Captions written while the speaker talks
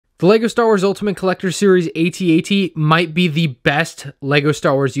The LEGO Star Wars Ultimate Collector Series AT-AT might be the best LEGO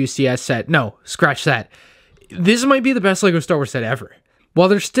Star Wars UCS set. No, scratch that. This might be the best LEGO Star Wars set ever. While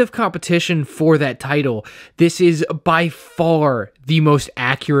there's stiff competition for that title, this is by far the most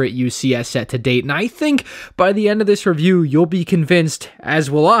accurate UCS set to date. And I think by the end of this review, you'll be convinced,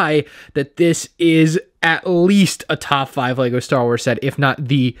 as will I, that this is at least a top 5 LEGO Star Wars set, if not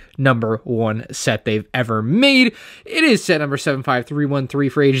the #1 set they've ever made. It is set number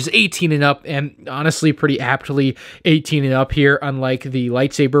 75313 for ages 18 and up, and honestly pretty aptly 18 and up here, unlike the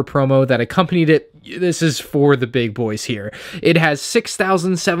lightsaber promo that accompanied it. This is for the big boys here. It has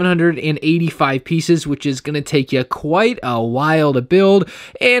 6,785 pieces, which is going to take you quite a while to build,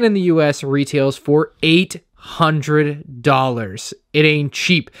 and in the US retails for $800. It ain't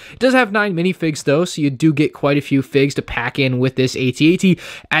cheap. It does have 9 minifigs though, so you do get quite a few figs to pack in with this AT-AT,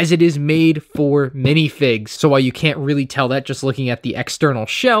 as it is made for minifigs. So while you can't really tell that just looking at the external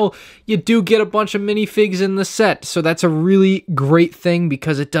shell, you do get a bunch of minifigs in the set. So that's a really great thing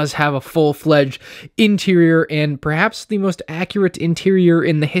because it does have a full-fledged interior and perhaps the most accurate interior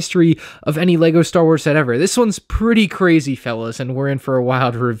in the history of any LEGO Star Wars set ever. This one's pretty crazy, fellas, and we're in for a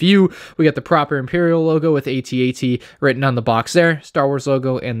wild review. We got the proper Imperial logo with AT-AT written on the box there, Star Wars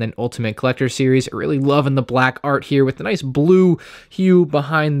logo, and then Ultimate Collector Series. Really loving the black art here with the nice blue hue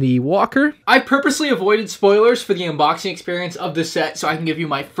behind the Walker. I purposely avoided spoilers for the unboxing experience of the set so I can give you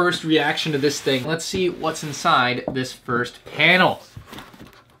my first reaction to this thing. Let's see what's inside this first panel.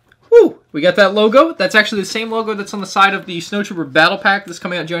 Woo! We got that logo. That's actually the same logo that's on the side of the Snowtrooper Battle Pack that's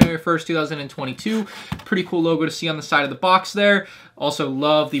coming out January 1st, 2022. Pretty cool logo to see on the side of the box there. Also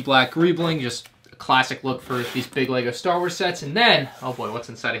love the black greebling, just classic look for these big LEGO Star Wars sets. And then, oh boy, what's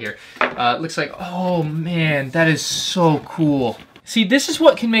inside of here? It looks like, oh man, that is so cool. See, this is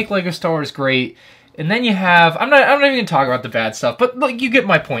what can make LEGO Star Wars great. And then you have, I'm not even gonna talk about the bad stuff, but look, you get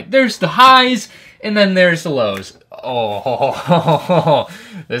my point. There's the highs, and then there's the lows. Oh,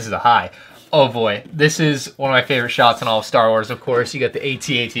 this is a high. Oh boy, this is one of my favorite shots in all of Star Wars, of course. You got the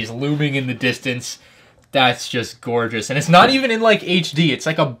AT-ATs looming in the distance. That's just gorgeous. And it's not even in like HD. It's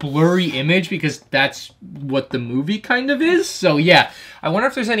like a blurry image because that's what the movie kind of is. So yeah, I wonder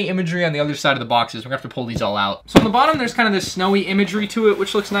if there's any imagery on the other side of the boxes. We're gonna have to pull these all out. So on the bottom, there's kind of this snowy imagery to it,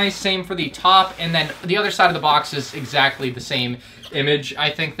 which looks nice. Same for the top. And then the other side of the box is exactly the same image, I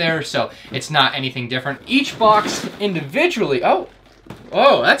think there. So it's not anything different. Each box individually, oh,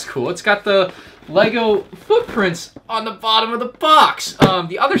 that's cool. It's got the LEGO footprints on the bottom of the box.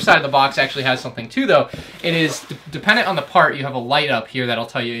 The other side of the box actually has something too, though. It is dependent on the part. You have a light up here that'll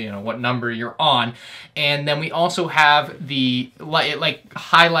tell you, you know, what number you're on, and then we also have the it like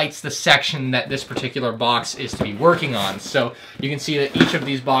highlights the section that this particular box is to be working on. So you can see that each of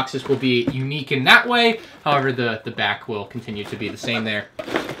these boxes will be unique in that way. However, the back will continue to be the same there.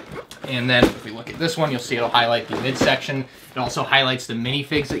 And then if we look at this one, you'll see it'll highlight the midsection. It also highlights the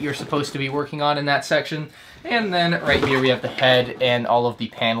minifigs that you're supposed to be working on in that section. And then right here we have the head and all of the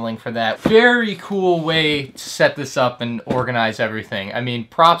paneling for that. Very cool way to set this up and organize everything. I mean,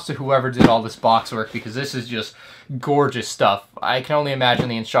 props to whoever did all this box work because this is just gorgeous stuff. I can only imagine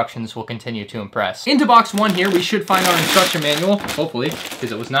the instructions will continue to impress. Into box 1 here, we should find our instruction manual, hopefully,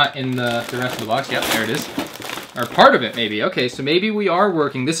 because it was not in the rest of the box. Yep, there it is. Or part of it, maybe. Okay, so maybe we are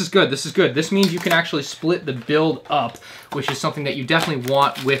working. This is good, this is good. This means you can actually split the build up, which is something that you definitely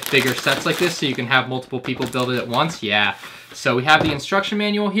want with bigger sets like this, so you can have multiple people build it at once. Yeah. So we have the instruction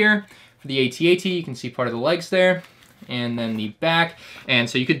manual here for the AT-AT. You can see part of the legs there, and then the back. And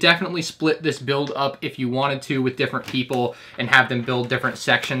so you could definitely split this build up if you wanted to with different people and have them build different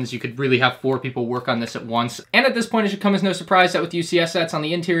sections. You could really have 4 people work on this at once. And at this point, it should come as no surprise that with UCS sets on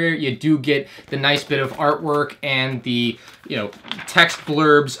the interior, you do get the nice bit of artwork and the, you know, text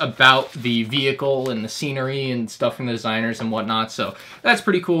blurbs about the vehicle and the scenery and stuff from the designers and whatnot. So that's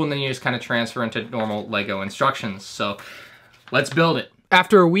pretty cool. And then you just kind of transfer into normal LEGO instructions. So let's build it.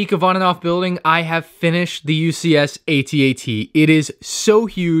 After a week of on and off building, I have finished the UCS AT-AT. It is so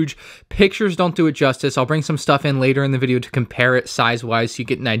huge. Pictures don't do it justice. I'll bring some stuff in later in the video to compare it size-wise so you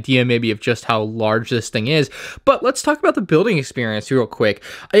get an idea maybe of just how large this thing is. But let's talk about the building experience real quick.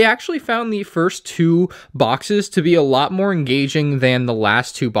 I actually found the first 2 boxes to be a lot more engaging than the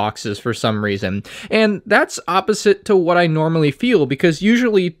last 2 boxes for some reason. And that's opposite to what I normally feel because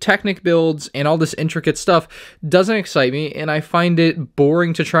usually Technic builds and all this intricate stuff doesn't excite me and I find it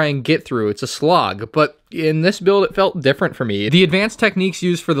boring to try and get through. It's a slog. But in this build, it felt different for me. The advanced techniques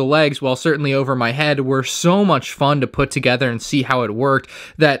used for the legs, while certainly over my head, were so much fun to put together and see how it worked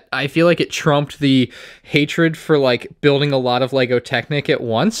that I feel like it trumped the hatred for like building a lot of Lego Technic at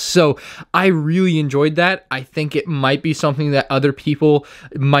once. So I really enjoyed that. I think it might be something that other people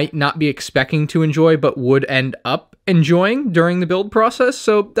might not be expecting to enjoy, but would end up enjoying during the build process.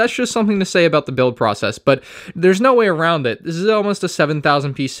 So that's just something to say about the build process, but there's no way around it. This is almost a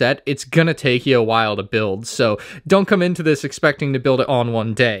 7,000 piece set. It's gonna take you a while to build, so don't come into this expecting to build it all in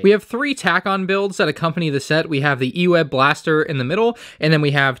one day. We have 3 tack-on builds that accompany the set. We have the E-Web Blaster in the middle, and then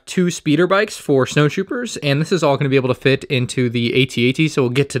we have 2 speeder bikes for Snowtroopers, and this is all gonna be able to fit into the AT-AT, so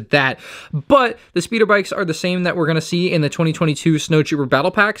we'll get to that. But the speeder bikes are the same that we're gonna see in the 2022 Snowtrooper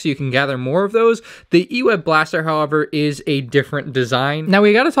Battle Pack, so you can gather more of those. The E-Web Blaster, however, is a different design. Now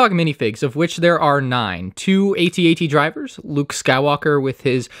we gotta talk minifigs, of which there are 9. 2 AT-AT drivers, Luke Skywalker with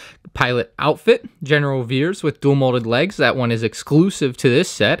his pilot outfit, General Veers with dual molded legs, that one is exclusive to this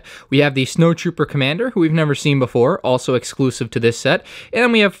set. We have the Snowtrooper Commander, who we've never seen before, also exclusive to this set. And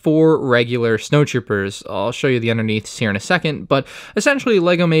then we have 4 regular Snowtroopers. I'll show you the underneaths here in a second, but essentially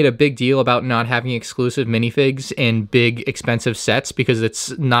LEGO made a big deal about not having exclusive minifigs in big expensive sets because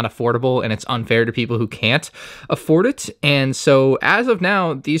it's not affordable and it's unfair to people who can't afford it. And so as of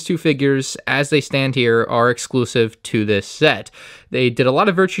now, these 2 figures, as they stand here, are exclusive to this set. They did a lot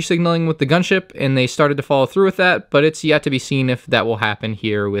of virtue signaling with the gunship, and they started to follow through with that, but it's yet to be seen if that will happen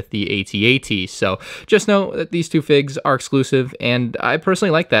here with the AT-AT. So just know that these 2 figs are exclusive, and I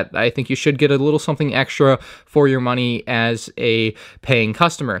personally like that. I think you should get a little something extra for your money as a paying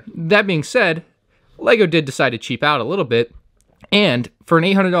customer. That being said, LEGO did decide to cheap out a little bit, and for an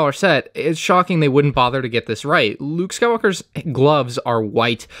 $800 set, it's shocking they wouldn't bother to get this right. Luke Skywalker's gloves are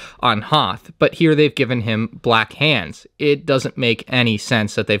white on Hoth, but here they've given him black hands. It doesn't make any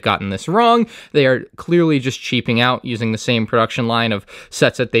sense that they've gotten this wrong. They are clearly just cheaping out using the same production line of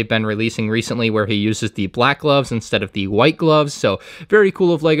sets that they've been releasing recently where he uses the black gloves instead of the white gloves. So very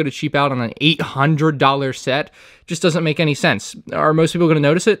cool of LEGO to cheap out on an $800 set. Just doesn't make any sense. Are most people going to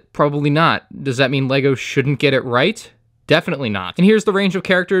notice it? Probably not. Does that mean LEGO shouldn't get it right? Definitely not. And here's the range of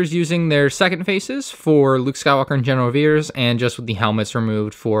characters using their second faces for Luke Skywalker and General Veers, and just with the helmets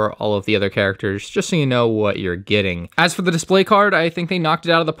removed for all of the other characters, just so you know what you're getting. As for the display card, I think they knocked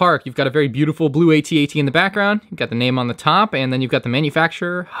it out of the park. You've got a very beautiful blue AT-AT in the background, you've got the name on the top, and then you've got the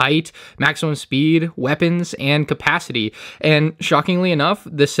manufacturer, height, maximum speed, weapons, and capacity. And shockingly enough,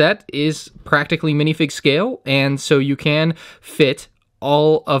 the set is practically minifig scale, and so you can fit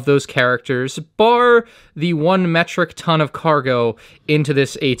all of those characters, bar the 1 metric ton of cargo into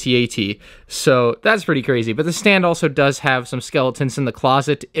this AT-AT. So that's pretty crazy. But the stand also does have some skeletons in the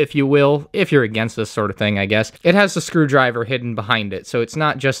closet, if you will, if you're against this sort of thing, I guess. It has the screwdriver hidden behind it. So it's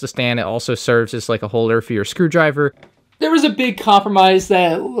not just the stand, it also serves as like a holder for your screwdriver. There was a big compromise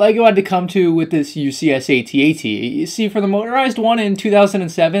that LEGO had to come to with this UCS AT-AT. You see, for the motorized one in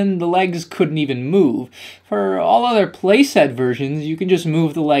 2007, the legs couldn't even move. For all other playset versions, you can just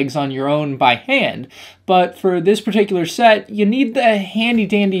move the legs on your own by hand. But for this particular set, you need the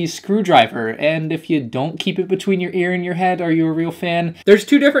handy-dandy screwdriver, and if you don't keep it between your ear and your head, are you a real fan? There's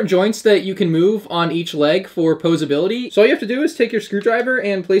 2 different joints that you can move on each leg for posability. So all you have to do is take your screwdriver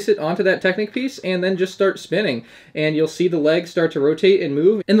and place it onto that Technic piece, and then just start spinning. And you'll see the legs start to rotate and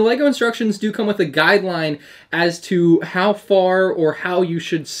move. And the LEGO instructions do come with a guideline as to how far or how you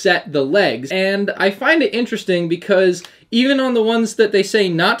should set the legs. And I find it interesting because even on the ones that they say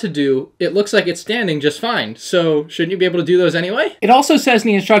not to do, it looks like it's standing just fine. So shouldn't you be able to do those anyway? It also says in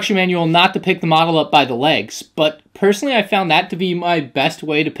the instruction manual not to pick the model up by the legs, but personally I found that to be my best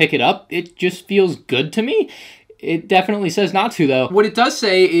way to pick it up. It just feels good to me. It definitely says not to, though. What it does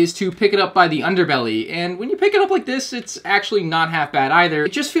say is to pick it up by the underbelly, and when you pick it up like this, it's actually not half bad either.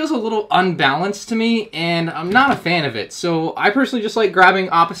 It just feels a little unbalanced to me, and I'm not a fan of it. So I personally just like grabbing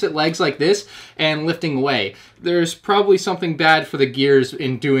opposite legs like this and lifting away. There's probably something bad for the gears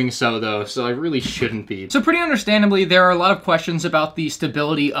in doing so, though, so I really shouldn't be. So pretty understandably, there are a lot of questions about the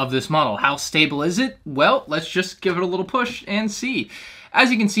stability of this model. How stable is it? Well, let's just give it a little push and see. As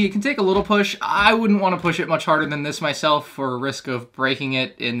you can see, it can take a little push. I wouldn't want to push it much harder than this myself for a risk of breaking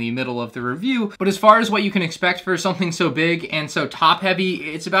it in the middle of the review. But as far as what you can expect for something so big and so top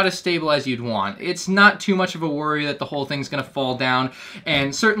heavy, it's about as stable as you'd want. It's not too much of a worry that the whole thing's going to fall down.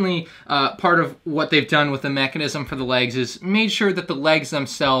 And certainly part of what they've done with the mechanism for the legs is made sure that the legs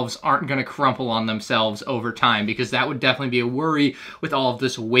themselves aren't going to crumple on themselves over time, because that would definitely be a worry with all of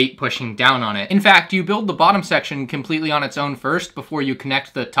this weight pushing down on it. In fact, you build the bottom section completely on its own first before you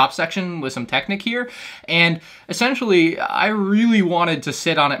connect the top section with some Technic here, and essentially I really wanted to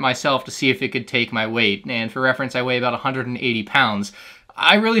sit on it myself to see if it could take my weight, and for reference I weigh about 180 pounds.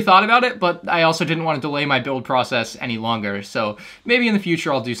 I really thought about it, but I also didn't want to delay my build process any longer, so maybe in the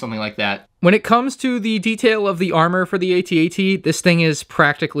future I'll do something like that. When it comes to the detail of the armor for the AT-AT, this thing is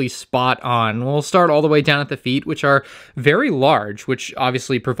practically spot on. We'll start all the way down at the feet, which are very large, which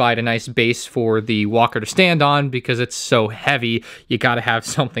obviously provide a nice base for the Walker to stand on because it's so heavy. You gotta have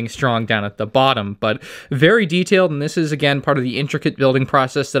something strong down at the bottom, but very detailed, and this is, again, part of the intricate building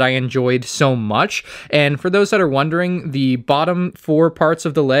process that I enjoyed so much. And for those that are wondering, the bottom 4 parts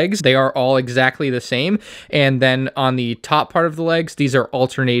of the legs, they are all exactly the same, and then on the top part of the legs, these are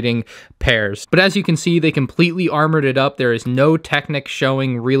alternating pairs. But as you can see, they completely armored it up. There is no Technic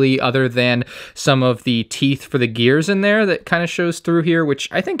showing really other than some of the teeth for the gears in there that kind of shows through here, which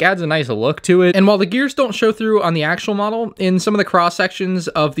I think adds a nice look to it. And while the gears don't show through on the actual model, in some of the cross sections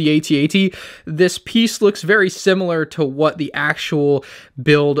of the AT-AT, this piece looks very similar to what the actual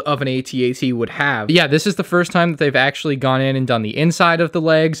build of an AT-AT would have. But yeah, this is the first time that they've actually gone in and done the inside of the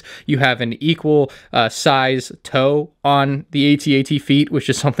legs. You have an equal size toe on the AT-AT feet, which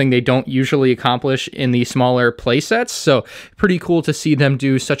is something they don't usually accomplish in the smaller play sets. So pretty cool to see them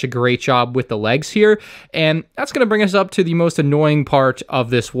do such a great job with the legs here. And that's going to bring us up to the most annoying part of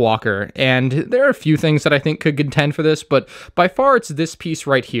this Walker. And there are a few things that I think could contend for this, but by far it's this piece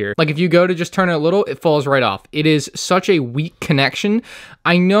right here. Like if you go to just turn it a little, it falls right off. It is such a weak connection.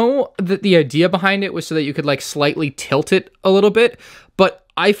 I know that the idea behind it was so that you could like slightly tilt it a little bit, but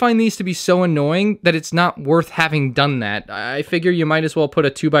I find these to be so annoying that it's not worth having done that. I figure you might as well put a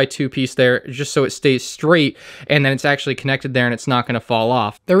 2x2 piece there just so it stays straight and then it's actually connected there and it's not going to fall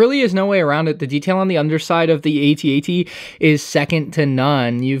off. There really is no way around it. The detail on the underside of the AT-AT is second to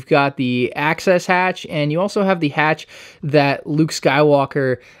none. You've got the access hatch and you also have the hatch that Luke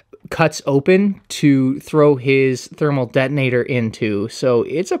Skywalker cuts open to throw his thermal detonator into. So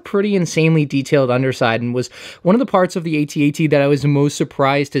it's a pretty insanely detailed underside and was one of the parts of the AT-AT that I was most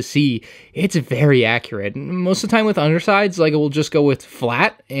surprised to see. It's very accurate. Most of the time with undersides, like, it will just go with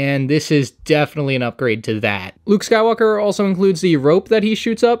flat, and this is definitely an upgrade to that. Luke Skywalker also includes the rope that he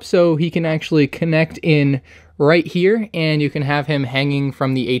shoots up, so he can actually connect in right here, and you can have him hanging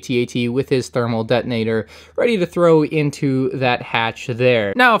from the AT-AT with his thermal detonator ready to throw into that hatch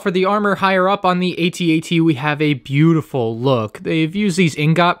there. Now for the armor higher up on the AT-AT, we have a beautiful look. They've used these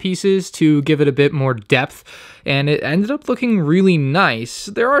ingot pieces to give it a bit more depth, and it ended up looking really nice.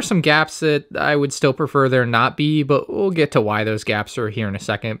 There are some gaps that I would still prefer there not be, but we'll get to why those gaps are here in a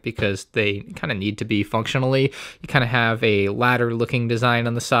second because they kind of need to be functionally. You kind of have a ladder looking design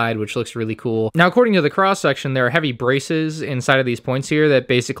on the side, which looks really cool. Now, according to the cross section, there are heavy braces inside of these points here that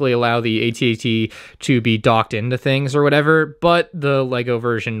basically allow the AT-AT to be docked into things or whatever, but the Lego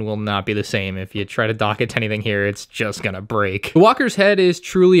version will not be the same. If you try to dock it to anything here, it's just gonna break. The Walker's head is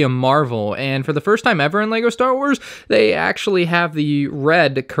truly a marvel, and for the first time ever in Lego Star Wars, they actually have the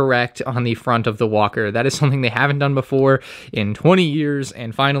red correct on the front of the Walker. That is something they haven't done before in 20 years,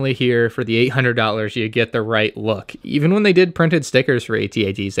 and finally here, for the $800, you get the right look. Even when they did printed stickers for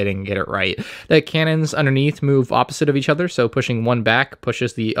AT-ATs, they didn't get it right. The cannons underneath move opposite of each other, so pushing one back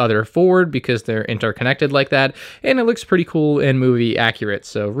pushes the other forward because they're interconnected like that, and it looks pretty cool and movie accurate,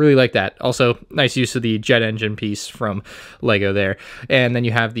 so really like that. Also, nice use of the jet engine piece from Lego there. And then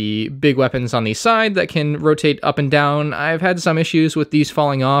you have the big weapons on the side that can rotate up and down. I've had some issues with these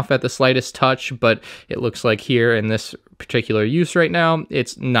falling off at the slightest touch, but it looks like here in this particular use right now,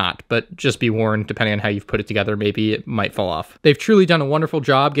 it's not, but just be warned, depending on how you've put it together, maybe it might fall off. They've truly done a wonderful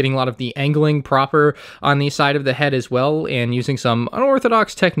job getting a lot of the angling proper on the side of the head as well, and using some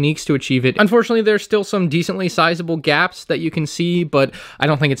unorthodox techniques to achieve it. Unfortunately, there's still some decently sizable gaps that you can see, but I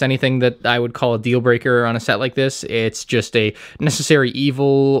don't think it's anything that I would call a deal breaker on a set like this. It's just a necessary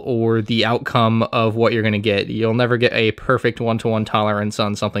evil or the outcome of what you're going to get. You'll never get a perfect one-to-one tolerance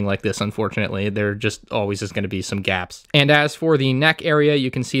on something like this, unfortunately. There just always is going to be some gaps. And as for the neck area,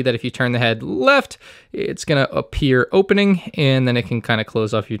 you can see that if you turn the head left, it's going to appear opening, and then it can kind of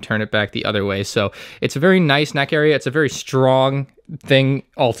close off if you turn it back the other way. So it's a very nice neck area. It's a very strong thing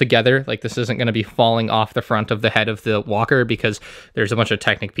altogether. Like, this isn't going to be falling off the front of the head of the Walker because there's a bunch of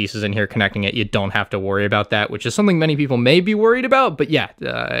Technic pieces in here connecting it. You don't have to worry about that, which is something many people may be worried about, but yeah,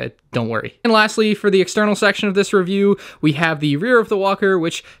 don't worry. And lastly, for the external section of this review, we have the rear of the Walker,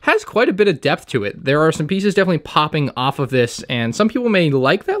 which has quite a bit of depth to it. There are some pieces definitely popping off of this, and some people may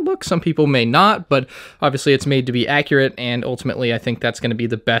like that look, some people may not, but obviously it's made to be accurate, and ultimately I think that's going to be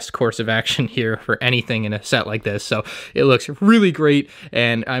the best course of action here for anything in a set like this. So it looks really great great,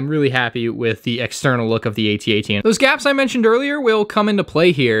 and I'm really happy with the external look of the AT-AT. Those gaps I mentioned earlier will come into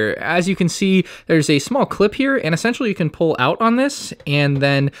play here. As you can see, there's a small clip here, and essentially you can pull out on this and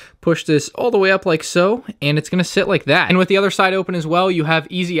then push this all the way up like so, and it's gonna sit like that. And with the other side open as well, you have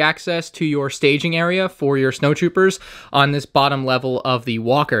easy access to your staging area for your Snowtroopers on this bottom level of the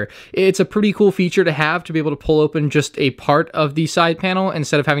Walker. It's a pretty cool feature to have, to be able to pull open just a part of the side panel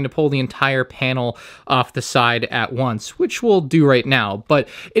instead of having to pull the entire panel off the side at once, which we'll do right now. But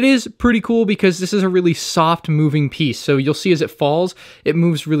it is pretty cool because this is a really soft moving piece. So you'll see as it falls, it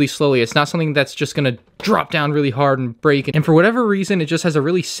moves really slowly. It's not something that's just gonna drop down really hard and break. And for whatever reason, it just has a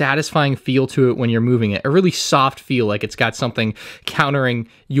really satisfying feel to it when you're moving it. A really soft feel, like it's got something countering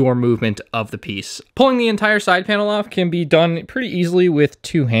your movement of the piece. Pulling the entire side panel off can be done pretty easily with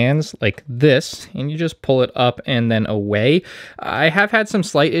two hands like this, and you just pull it up and then away. I have had some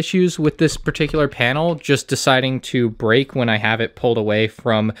slight issues with this particular panel just deciding to break when I have it pulled away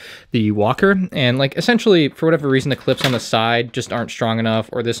from the Walker. And like essentially, for whatever reason, the clips on the side just aren't strong enough,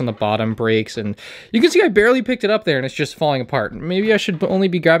 or this on the bottom breaks, and you can see I barely picked it up there and it's just falling apart. Maybe I should only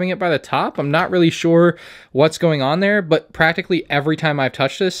be grabbing it by the top. I'm not really sure what's going on there, but practically every time I've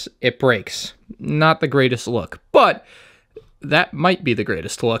touched this, it breaks. Not the greatest look, but that might be the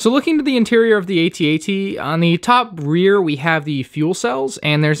greatest look. So looking to the interior of the AT-AT, on the top rear we have the fuel cells,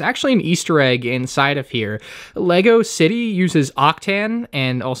 and there's actually an Easter egg inside of here. Lego City uses octane,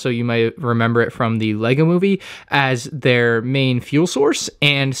 and also you might remember it from the Lego movie, as their main fuel source,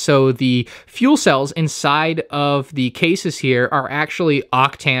 and so the fuel cells inside of the cases here are actually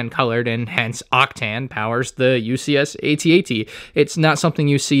octane colored, and hence octane powers the UCS AT-AT. It's not something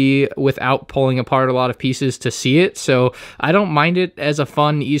you see without pulling apart a lot of pieces to see it, so I don't mind it as a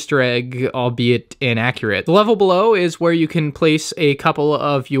fun Easter egg, albeit inaccurate. The level below is where you can place a couple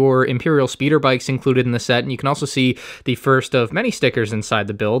of your Imperial speeder bikes included in the set, and you can also see the first of many stickers inside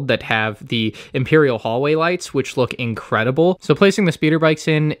the build that have the Imperial hallway lights, which look incredible. So placing the speeder bikes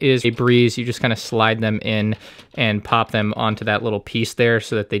in is a breeze. You just kind of slide them in and pop them onto that little piece there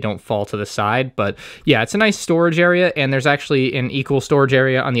so that they don't fall to the side. But yeah, it's a nice storage area, and there's actually an equal storage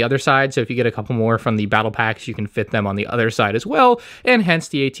area on the other side, so if you get a couple more from the battle packs, you can fit them on the other side as well, and hence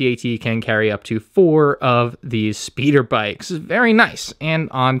the AT-AT can carry up to 4 of these speeder bikes. Very nice. And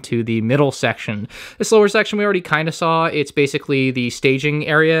on to the middle section. This lower section we already kind of saw. It's basically the staging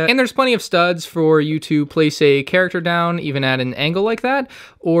area, and there's plenty of studs for you to place a character down even at an angle like that,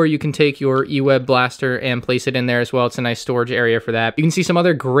 or you can take your E-Web blaster and place it in there as well. It's a nice storage area for that. You can see some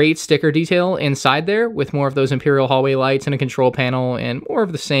other great sticker detail inside there with more of those Imperial hallway lights and a control panel, and more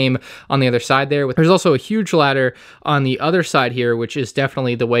of the same on the other side there. There's also a huge ladder on the other side here, which is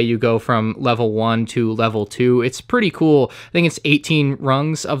definitely the way you go from level 1 to level 2. It's pretty cool. I think it's 18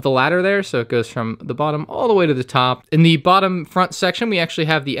 rungs of the ladder there, so it goes from the bottom all the way to the top. In the bottom front section, we actually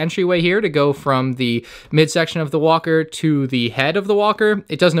have the entryway here to go from the midsection of the Walker to the head of the Walker.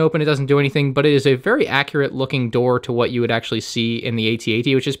 It doesn't open, it doesn't do anything, but it is a very accurate looking door to what you would actually see in the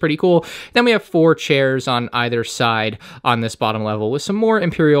AT-AT, which is pretty cool. Then we have 4 chairs on either side on this bottom level with some more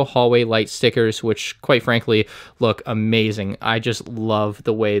Imperial hallway light stickers, which quite frankly look amazing. I just love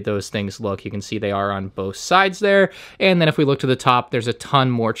the way those things look. You can see they are on both sides there. And then if we look to the top, there's a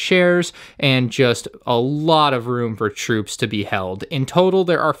ton more chairs and just a lot of room for troops to be held. In total,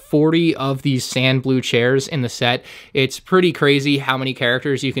 there are 40 of these sand blue chairs in the set. It's pretty crazy how many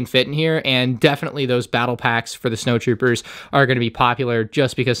characters you can fit in here, and definitely those battle packs for the Snowtroopers are going to be popular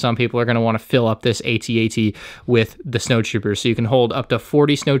just because some people are going to want to fill up this AT-AT with the Snowtroopers. So you can hold up to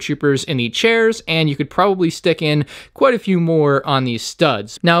 40 Snowtroopers in the chairs, and you could probably stick in quite a few more on these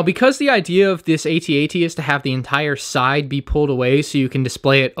studs. Now, because the idea of this AT-AT is to have the entire side be pulled away so you can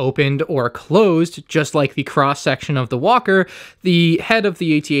display it opened or closed, just like the cross section of the Walker, the head of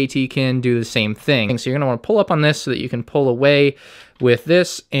the AT-AT can do the same thing. So you're going to want to pull up on this so that you can pull away with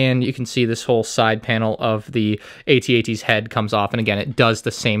this, and you can see this whole side panel of the AT-AT's head comes off, and again, it does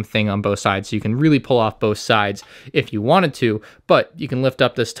the same thing on both sides, so you can really pull off both sides if you wanted to, but you can lift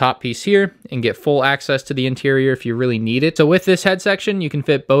up this top piece here and get full access to the interior if you really need it. So with this head section, you can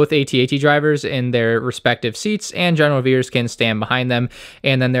fit both AT-AT drivers in their respective seats, and General Veers can stand behind them,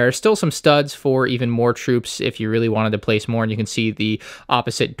 and then there are still some studs for even more troops if you really wanted to place more, and you can see the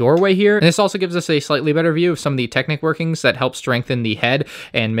opposite doorway here. And this also gives us a slightly better view of some of the Technic workings that help strengthen the the head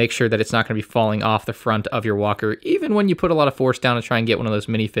and make sure that it's not going to be falling off the front of your walker, even when you put a lot of force down to try and get one of those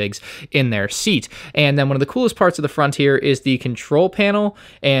minifigs in their seat. And then one of the coolest parts of the front here is the control panel,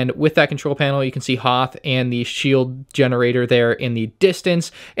 and with that control panel you can see Hoth and the shield generator there in the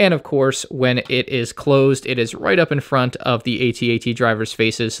distance, and of course when it is closed it is right up in front of the AT-AT drivers'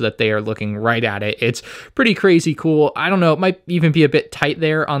 faces so that they are looking right at it. It's pretty crazy cool. I don't know, it might even be a bit tight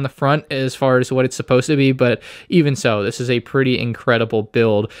there on the front as far as what it's supposed to be, but even so, this is a pretty incredible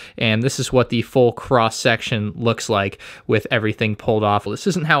build, and this is what the full cross section looks like with everything pulled off. This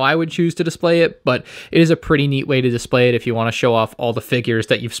isn't how I would choose to display it, but it is a pretty neat way to display it if you want to show off all the figures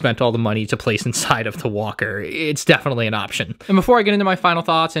that you've spent all the money to place inside of the walker. It's definitely an option. And before I get into my final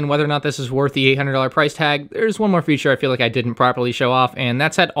thoughts and whether or not this is worth the $800 price tag, there's one more feature I feel like I didn't properly show off, and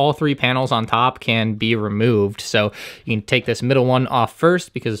that's that all three panels on top can be removed. So you can take this middle one off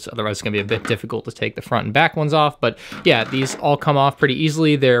first, because otherwise it's going to be a bit difficult to take the front and back ones off. But yeah, these all come off pretty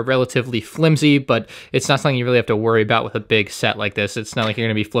easily. They're relatively flimsy, but it's not something you really have to worry about with a big set like this. It's not like you're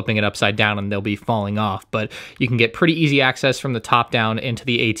going to be flipping it upside down and they'll be falling off, but you can get pretty easy access from the top down into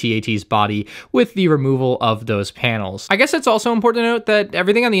the AT-AT's body with the removal of those panels. I guess it's also important to note that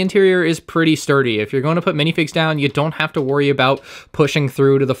everything on the interior is pretty sturdy. If you're going to put minifigs down, you don't have to worry about pushing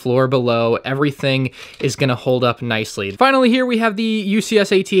through to the floor below. Everything is going to hold up nicely. Finally, here we have the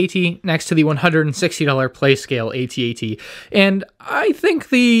UCS AT-AT next to the $160 play scale AT-AT, and I think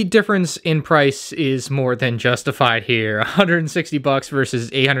the difference in price is more than justified here. $160 versus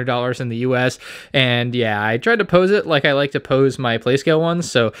 $800 in the US, and yeah, I tried to pose it like I like to pose my play scale ones,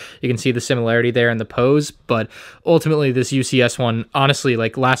 so you can see the similarity there in the pose, but ultimately this UCS one, honestly,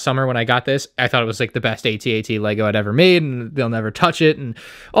 like last summer when I got this, I thought it was like the best AT-AT Lego I'd ever made, and they'll never touch it, and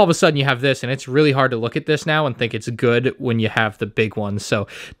all of a sudden you have this, and it's really hard to look at this now and think it's good when you have the big ones, so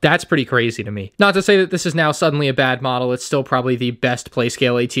that's pretty crazy to me. Not to say that this is now suddenly a bad model, it's still probably the best play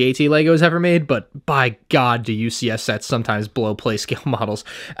scale AT-AT Lego's ever made, but by God, do UCS sets sometimes blow play scale models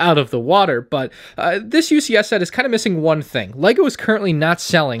out of the water. But this UCS set is kind of missing one thing. Lego is currently not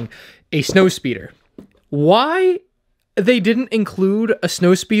selling a snow speeder. Why they didn't include a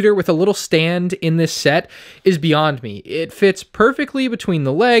snow speeder with a little stand in this set is beyond me. It fits perfectly between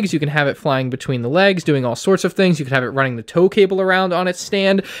the legs. You can have it flying between the legs, doing all sorts of things. You could have it running the tow cable around on its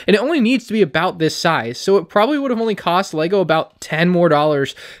stand, and it only needs to be about this size. So it probably would have only cost Lego about $10 more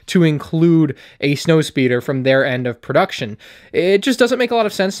to include a snow speeder from their end of production. It just doesn't make a lot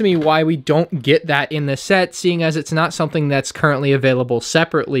of sense to me why we don't get that in the set, seeing as it's not something that's currently available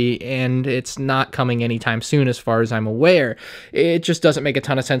separately, and it's not coming anytime soon as far as I'm aware. It just doesn't make a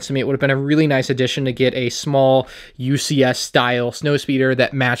ton of sense to me. It would have been a really nice addition to get a small UCS style snow speeder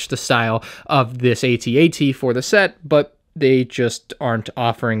that matched the style of this AT-AT for the set, but they just aren't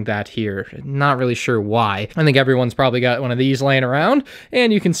offering that here. Not really sure why. I think everyone's probably got one of these laying around,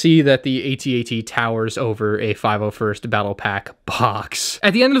 and you can see that the AT-AT towers over a 501st Battle Pack box.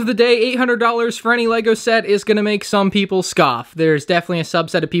 At the end of the day, $800 for any Lego set is going to make some people scoff. There's definitely a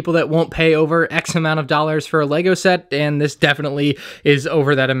subset of people that won't pay over X amount of dollars for a Lego set, and this definitely is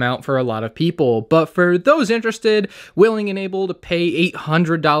over that amount for a lot of people. But for those interested, willing and able to pay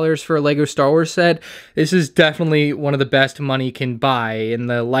 $800 for a Lego Star Wars set, this is definitely one of the best money can buy. In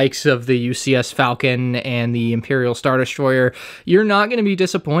the likes of the UCS Falcon and the Imperial Star Destroyer, you're not going to be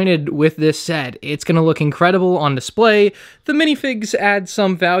disappointed with this set. It's going to look incredible on display. The minifigs add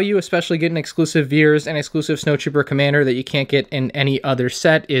some value, especially getting exclusive Veers and exclusive Snowtrooper Commander that you can't get in any other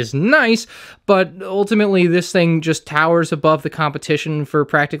set is nice, but ultimately this thing just towers above the competition for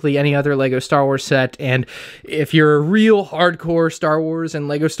practically any other Lego Star Wars set, and if you're a real hardcore Star Wars and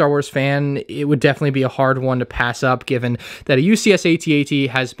Lego Star Wars fan, it would definitely be a hard one to pass up, given that a UCS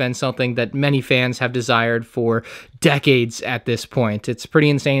AT-AT has been something that many fans have desired for decades at this point. It's pretty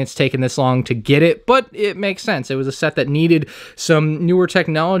insane it's taken this long to get it, but it makes sense. It was a set that needed some newer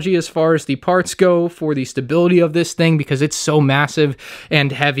technology as far as the parts go for the stability of this thing, because it's so massive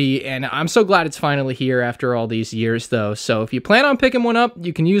and heavy, and I'm so glad it's finally here after all these years though. So if you plan on picking one up,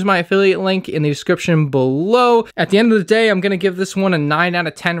 you can use my affiliate link in the description below. At the end of the day, I'm going to give this one a 9 out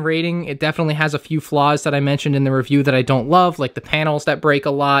of 10 rating. It definitely has a few flaws that I mentioned in the review that I don't love, like the panels that break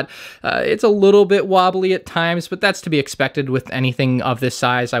a lot. It's a little bit wobbly at times, but that's to be expected with anything of this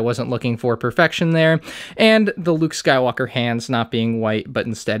size. I wasn't looking for perfection there. And the Luke Skywalker hands not being white, but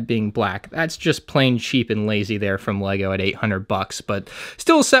instead being black. That's just plain cheap and lazy there from Lego at $800, but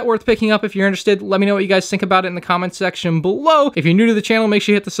still a set worth picking up if you're interested. Let me know what you guys think about it in the comments section below. If you're new to the channel, make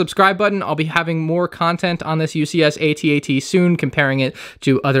sure you hit the subscribe button. I'll be having more content on this UCS AT-AT soon, comparing it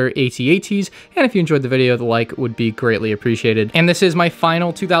to other AT-ATs. And if you enjoyed the video, the like would be great. greatly appreciated. And this is my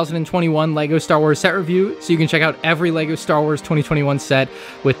final 2021 LEGO Star Wars set review, so you can check out every LEGO Star Wars 2021 set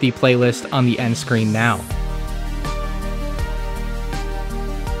with the playlist on the end screen now.